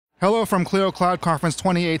Hello from Clio Cloud Conference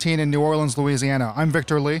 2018 in New Orleans, Louisiana. I'm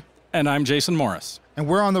Victor Lee. And I'm Jason Morris. And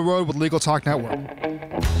we're on the road with Legal Talk Network.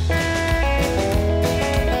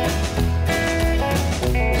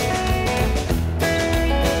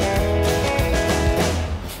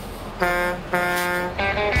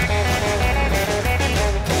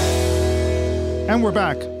 And we're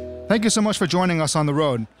back. Thank you so much for joining us on the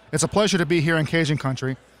road. It's a pleasure to be here in Cajun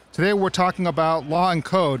country. Today we're talking about law and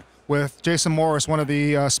code with Jason Morris, one of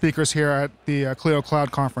the speakers here at the Clio Cloud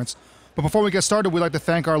Conference. But before we get started, we'd like to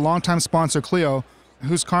thank our longtime sponsor, Clio,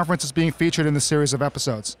 whose conference is being featured in this series of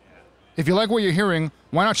episodes. If you like what you're hearing,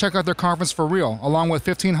 why not check out their conference for real, along with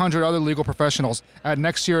 1,500 other legal professionals at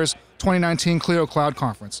next year's 2019 Clio Cloud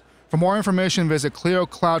Conference. For more information, visit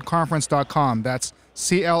cliocloudconference.com. That's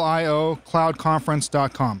C-L-I-O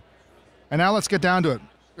cloudconference.com. And now let's get down to it.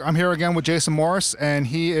 I'm here again with Jason Morris, and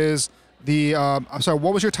he is the, I'm sorry,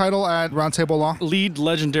 what was your title at Roundtable Law? Lead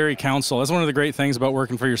Legendary Counsel. That's one of the great things about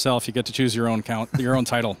working for yourself. You get to choose your own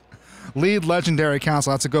title. Lead Legendary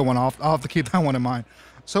Counsel. That's a good one. I'll have to keep that one in mind.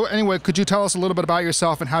 So anyway, could you tell us a little bit about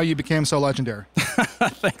yourself and how you became so legendary?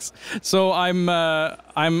 Thanks. So I'm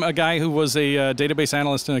a guy who was a database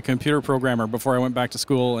analyst and a computer programmer before I went back to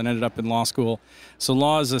school and ended up in law school. So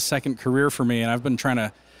law is a second career for me, and I've been trying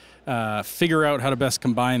to figure out how to best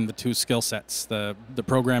combine the two skill sets, the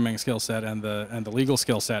programming skill set and the legal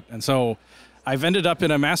skill set. And so I've ended up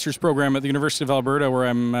in a master's program at the University of Alberta where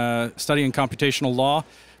I'm studying computational law,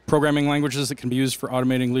 programming languages that can be used for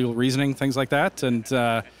automating legal reasoning, things like that. And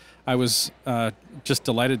I was just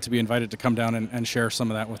delighted to be invited to come down and share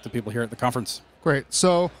some of that with the people here at the conference. Great.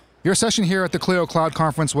 So your session here at the Clio Cloud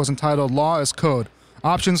Conference was entitled Law as Code,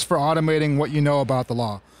 Options for Automating What You Know About the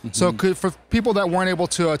Law. Mm-hmm. So for people that weren't able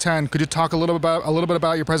to attend, could you talk a little bit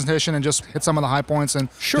about your presentation and just hit some of the high points and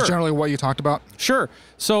just generally what you talked about? Sure.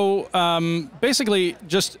 So basically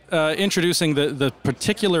just introducing the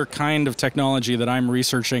particular kind of technology that I'm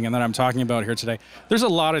researching and that I'm talking about here today. There's a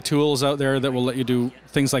lot of tools out there that will let you do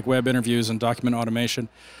things like web interviews and document automation.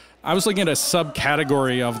 I was looking at a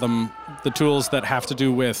subcategory of them, the tools that have to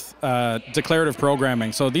do with declarative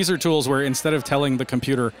programming. So these are tools where instead of telling the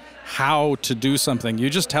computer how to do something, you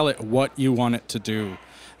just tell it what you want it to do.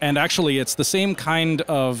 And actually, it's the same kind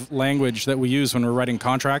of language that we use when we're writing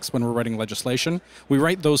contracts, when we're writing legislation. We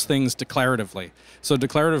write those things declaratively. So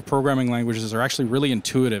declarative programming languages are actually really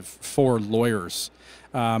intuitive for lawyers.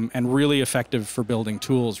 And really effective for building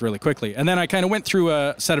tools really quickly. And then I kind of went through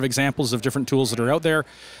a set of examples of different tools that are out there,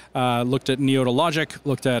 looked at Neo2Logic,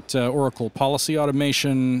 looked at Oracle Policy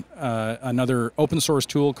Automation, another open source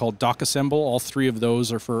tool called DocAssemble. All three of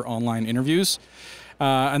those are for online interviews.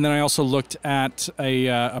 And then I also looked at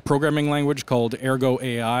a programming language called Ergo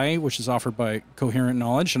AI, which is offered by Coherent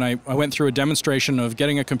Knowledge. And I went through a demonstration of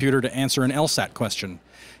getting a computer to answer an LSAT question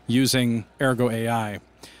using Ergo AI.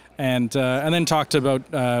 And then talked about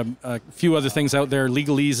a few other things out there,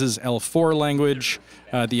 Legalease's L4 language,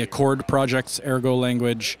 the Accord Project's Ergo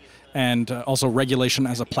language, and also Regulation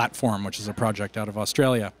as a Platform, which is a project out of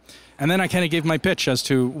Australia. And then I kind of gave my pitch as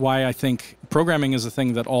to why I think programming is a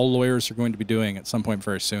thing that all lawyers are going to be doing at some point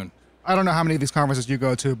very soon. I don't know how many of these conferences you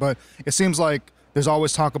go to, but it seems like there's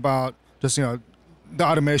always talk about just, the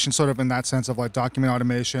automation sort of in that sense of like document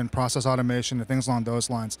automation, process automation, and things along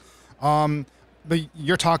those lines. But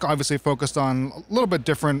your talk obviously focused on a little bit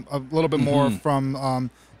different, a little bit more from,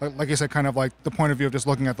 like you said, kind of like the point of view of just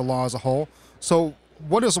looking at the law as a whole. So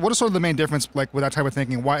what is sort of the main difference like with that type of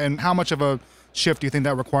thinking? Why and how much of a shift do you think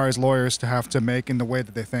that requires lawyers to have to make in the way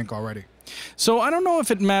that they think already? So I don't know if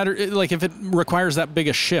it matters, like if it requires that big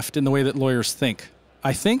a shift in the way that lawyers think.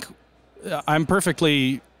 I think I'm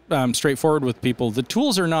perfectly straightforward with people. The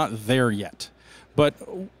tools are not there yet, but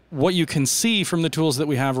what you can see from the tools that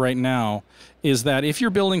we have right now is that if you're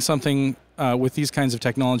building something with these kinds of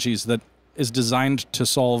technologies that is designed to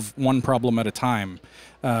solve one problem at a time,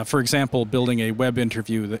 for example, building a web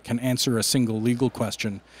interview that can answer a single legal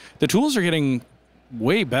question, the tools are getting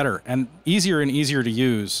way better and easier to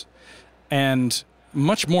use, and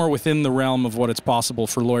much more within the realm of what it's possible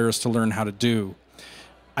for lawyers to learn how to do.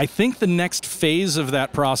 I think the next phase of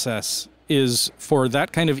that process is for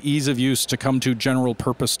that kind of ease of use to come to general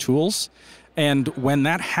purpose tools. And when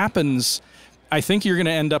that happens, I think you're going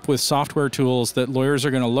to end up with software tools that lawyers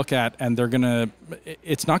are going to look at, and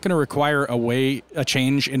it's not going to require a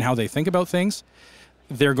change in how they think about things.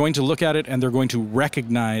 They're going to look at it and they're going to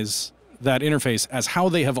recognize that interface as how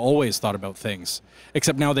they have always thought about things,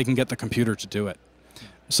 except now they can get the computer to do it.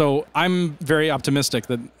 So I'm very optimistic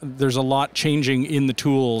that there's a lot changing in the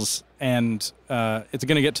tools, and it's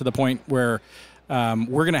going to get to the point where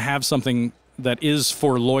we're going to have something that is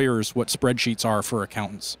for lawyers what spreadsheets are for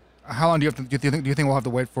accountants. how long do you think we'll have to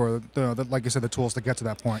wait for like you said, the tools to get to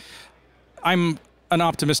that point? I'm an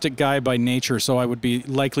optimistic guy by nature, so I would be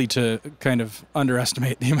likely to kind of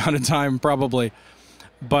underestimate the amount of time probably.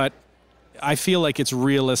 But I feel like it's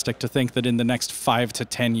realistic to think that in the next 5 to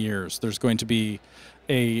 10 years, there's going to be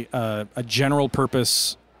a general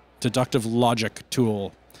purpose deductive logic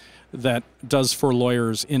tool that does for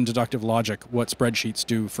lawyers in deductive logic what spreadsheets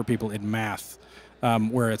do for people in math,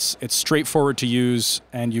 where it's straightforward to use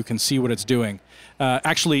and you can see what it's doing.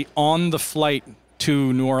 Actually, on the flight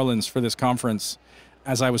to New Orleans for this conference,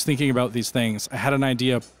 as I was thinking about these things, I had an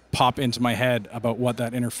idea pop into my head about what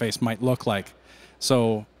that interface might look like.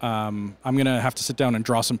 So I'm going to have to sit down and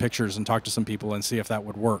draw some pictures and talk to some people and see if that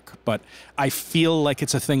would work. But I feel like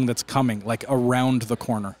it's a thing that's coming, like around the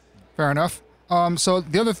corner. Fair enough. So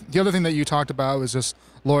the other thing that you talked about was just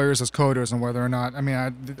lawyers as coders and whether or not, I mean,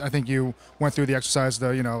 I think you went through the exercise,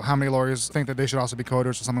 how many lawyers think that they should also be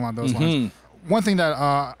coders or something along those lines. One thing that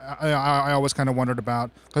I always kind of wondered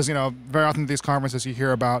about, because, very often at these conferences you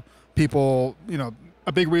hear about people,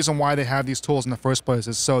 a big reason why they have these tools in the first place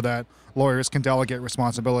is so that lawyers can delegate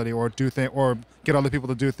responsibility or or get other people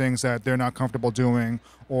to do things that they're not comfortable doing,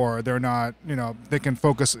 or they're not, they can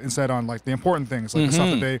focus instead on like the important things, like the stuff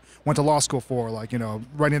that they went to law school for, like,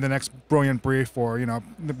 writing the next brilliant brief or,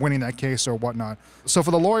 winning that case or whatnot. So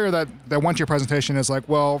for the lawyer that went to your presentation is like,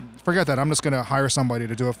 well, forget that. I'm just going to hire somebody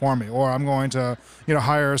to do it for me, or I'm going to,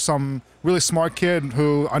 hire some really smart kid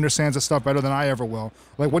who understands this stuff better than I ever will.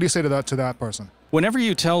 Like, what do you say to that person? Whenever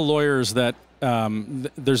you tell lawyers that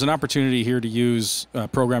there's an opportunity here to use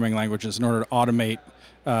programming languages in order to automate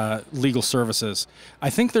legal services, I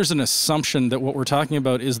think there's an assumption that what we're talking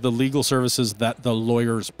about is the legal services that the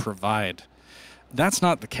lawyers provide. That's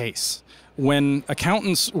not the case. When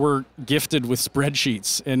accountants were gifted with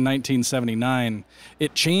spreadsheets in 1979,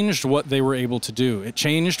 it changed what they were able to do. It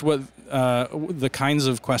changed what the kinds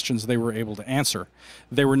of questions they were able to answer.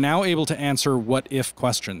 They were now able to answer what-if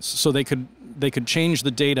questions, so they could change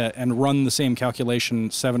the data and run the same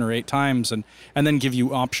calculation 7 or 8 times and then give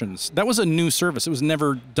you options. That was a new service. It was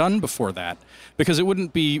never done before that, because it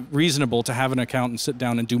wouldn't be reasonable to have an accountant sit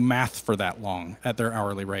down and do math for that long at their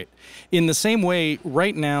hourly rate. In the same way,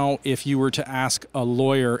 right now, if you were to ask a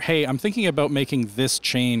lawyer, hey, I'm thinking about making this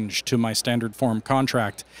change to my standard form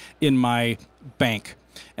contract in my bank,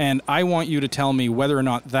 and I want you to tell me whether or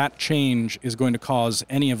not that change is going to cause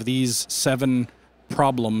any of these 7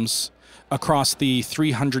 problems across the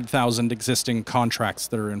 300,000 existing contracts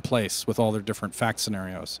that are in place with all their different fact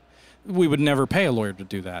scenarios. We would never pay a lawyer to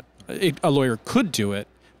do that. A lawyer could do it,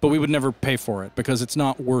 but we would never pay for it because it's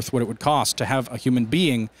not worth what it would cost to have a human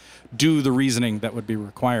being do the reasoning that would be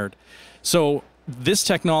required. So this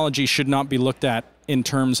technology should not be looked at in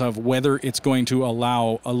terms of whether it's going to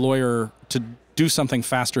allow a lawyer to do something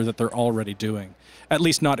faster that they're already doing, at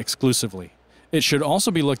least not exclusively. It should also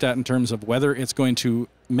be looked at in terms of whether it's going to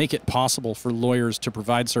make it possible for lawyers to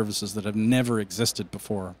provide services that have never existed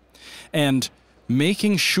before. And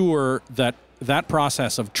making sure that that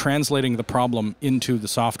process of translating the problem into the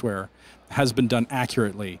software has been done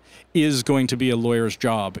accurately is going to be a lawyer's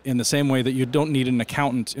job, in the same way that you don't need an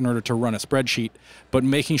accountant in order to run a spreadsheet, but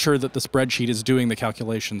making sure that the spreadsheet is doing the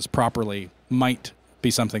calculations properly might be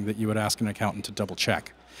something that you would ask an accountant to double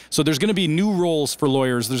check. So there's going to be new roles for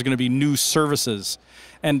lawyers. There's going to be new services.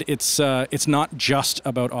 And it's not just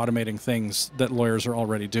about automating things that lawyers are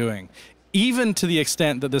already doing. Even to the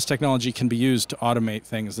extent that this technology can be used to automate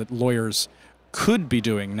things that lawyers could be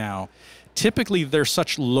doing now, typically they're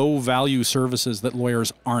such low-value services that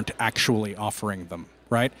lawyers aren't actually offering them,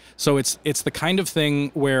 right? So it's the kind of thing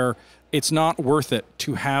where it's not worth it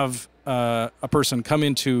to have a person come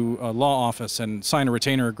into a law office and sign a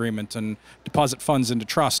retainer agreement and deposit funds into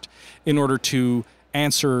trust in order to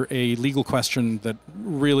answer a legal question that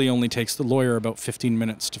really only takes the lawyer about 15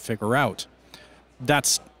 minutes to figure out.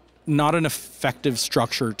 That's not an effective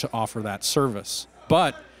structure to offer that service.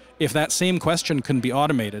 But if that same question can be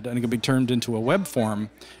automated and it can be turned into a web form,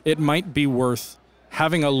 it might be worth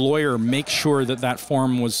having a lawyer make sure that that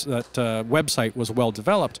website was well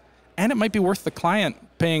developed, and it might be worth the client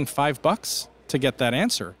paying $5 to get that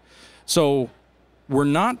answer. So we're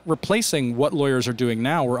not replacing what lawyers are doing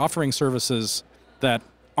now. We're offering services that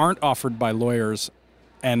aren't offered by lawyers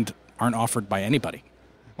and aren't offered by anybody.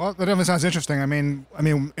 Well, that definitely sounds interesting. I mean,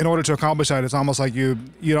 in order to accomplish that, it's almost like you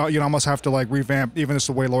almost have to like revamp even just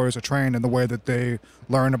the way lawyers are trained and the way that they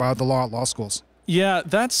learn about the law at law schools. Yeah,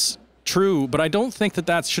 that's true, but I don't think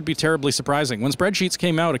that should be terribly surprising. When spreadsheets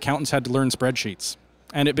came out, accountants had to learn spreadsheets.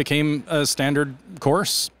 And it became a standard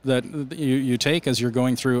course that you take as you're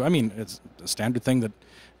going through. I mean, it's a standard thing that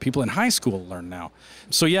people in high school learn now.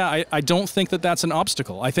 So yeah, I don't think that that's an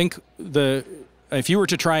obstacle. I think if you were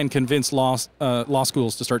to try and convince law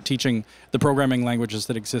schools to start teaching the programming languages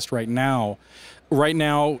that exist right now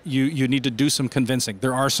you need to do some convincing.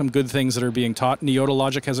 There are some good things that are being taught. Neota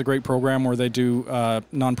Logic has a great program where they do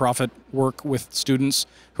nonprofit work with students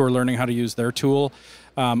who are learning how to use their tool.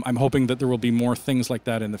 I'm hoping that there will be more things like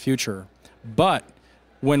that in the future. But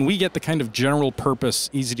when we get the kind of general purpose,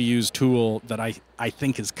 easy to use tool that I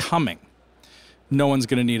think is coming, no one's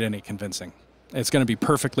going to need any convincing. It's going to be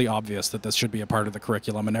perfectly obvious that this should be a part of the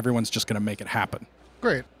curriculum, and everyone's just going to make it happen.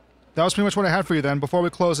 Great. That was pretty much what I had for you then. Before we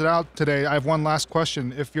close it out today, I have one last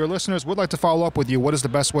question. If your listeners would like to follow up with you, what is the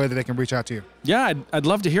best way that they can reach out to you? Yeah, I'd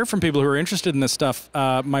love to hear from people who are interested in this stuff.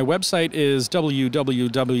 My website is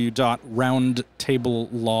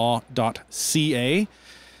www.roundtablelaw.ca,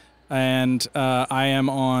 and I am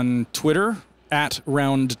on Twitter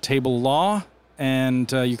 @roundtablelaw,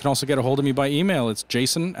 and you can also get a hold of me by email. It's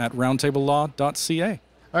jason@roundtablelaw.ca.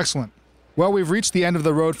 Excellent. Well, we've reached the end of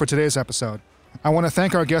the road for today's episode. I want to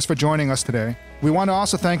thank our guests for joining us today. We want to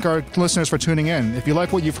also thank our listeners for tuning in. If you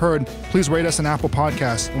like what you've heard, please rate us on Apple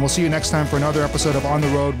Podcasts, and we'll see you next time for another episode of On the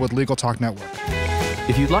Road with Legal Talk Network.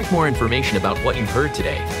 If you'd like more information about what you've heard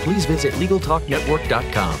today, please visit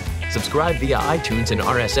LegalTalkNetwork.com. Subscribe via iTunes and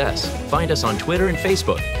RSS, find us on Twitter and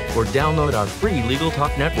Facebook, or download our free Legal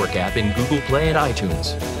Talk Network app in Google Play and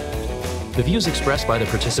iTunes. The views expressed by the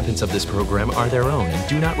participants of this program are their own and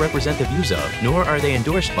do not represent the views of, nor are they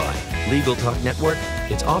endorsed by, Legal Talk Network,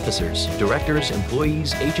 its officers, directors,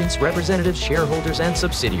 employees, agents, representatives, shareholders, and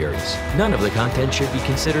subsidiaries. None of the content should be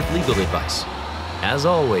considered legal advice. As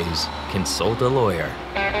always, consult a lawyer.